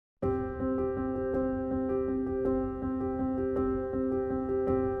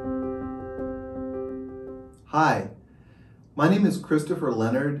Hi, my name is Kристофер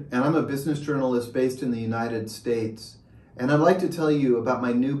Леонард, and I'm a business journalist based in the United States. And I'd like to tell you about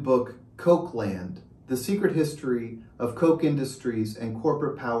my new book, Kochland, The Secret History of Koch Industries and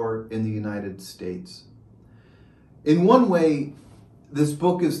Corporate Power in the United States. In one way, this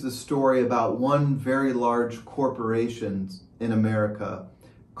book is the story about one very large corporation in America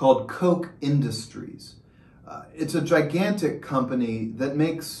called Koch Industries. It's a gigantic company that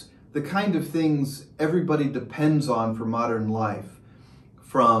makes the kind of things everybody depends on for modern life,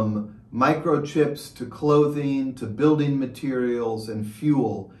 from microchips to clothing to building materials and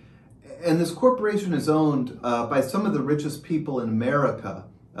fuel. And this corporation is owned by some of the richest people in America,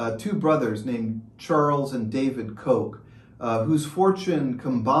 two brothers named Charles and David Koch, whose fortune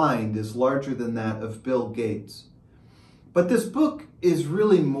combined is larger than that of Bill Gates. But this book is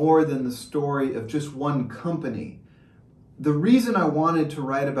really more than the story of just one company. The reason I wanted to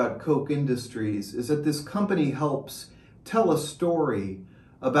write about Koch Industries is that this company helps tell a story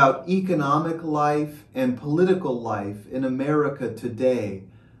about economic life and political life in America today.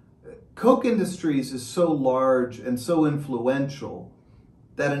 Koch Industries is so large and so influential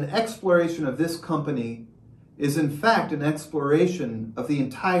that an exploration of this company is in fact an exploration of the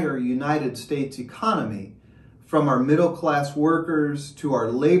entire United States economy, from our middle-class workers to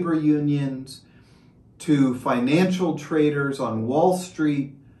our labor unions, to financial traders on Wall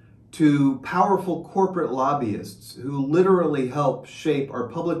Street, to powerful corporate lobbyists who literally help shape our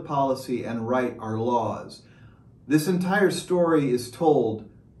public policy and write our laws. This entire story is told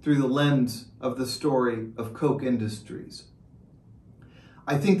through the lens of the story of Koch Industries.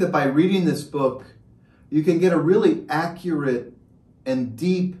 I think that by reading this book, you can get a really accurate and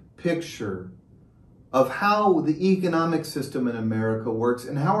deep picture of how the economic system in America works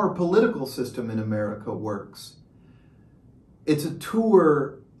and how our political system in America works. It's a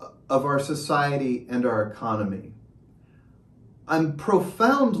tour of our society and our economy. I'm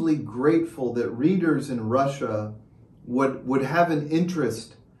profoundly grateful that readers in Russia would have an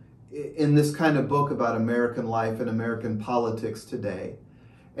interest in this kind of book about American life and American politics today.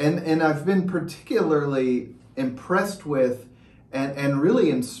 And I've been particularly impressed with and really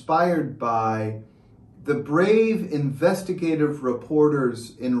inspired by the brave investigative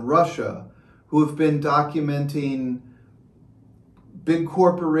reporters in Russia who have been documenting big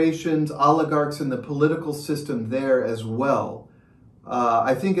corporations, oligarchs in the political system there as well.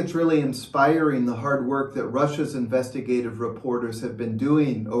 I think it's really inspiring the hard work that Russia's investigative reporters have been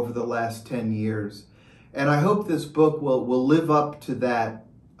doing over the last 10 years. And I hope this book will live up to that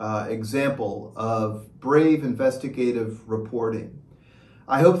example of brave investigative reporting.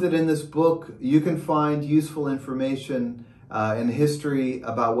 I hope that in this book you can find useful information and history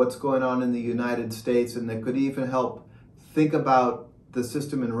about what's going on in the United States, and that could even help think about the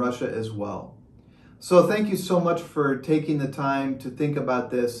system in Russia as well. So thank you so much for taking the time to think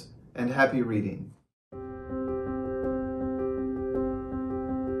about this, and happy reading.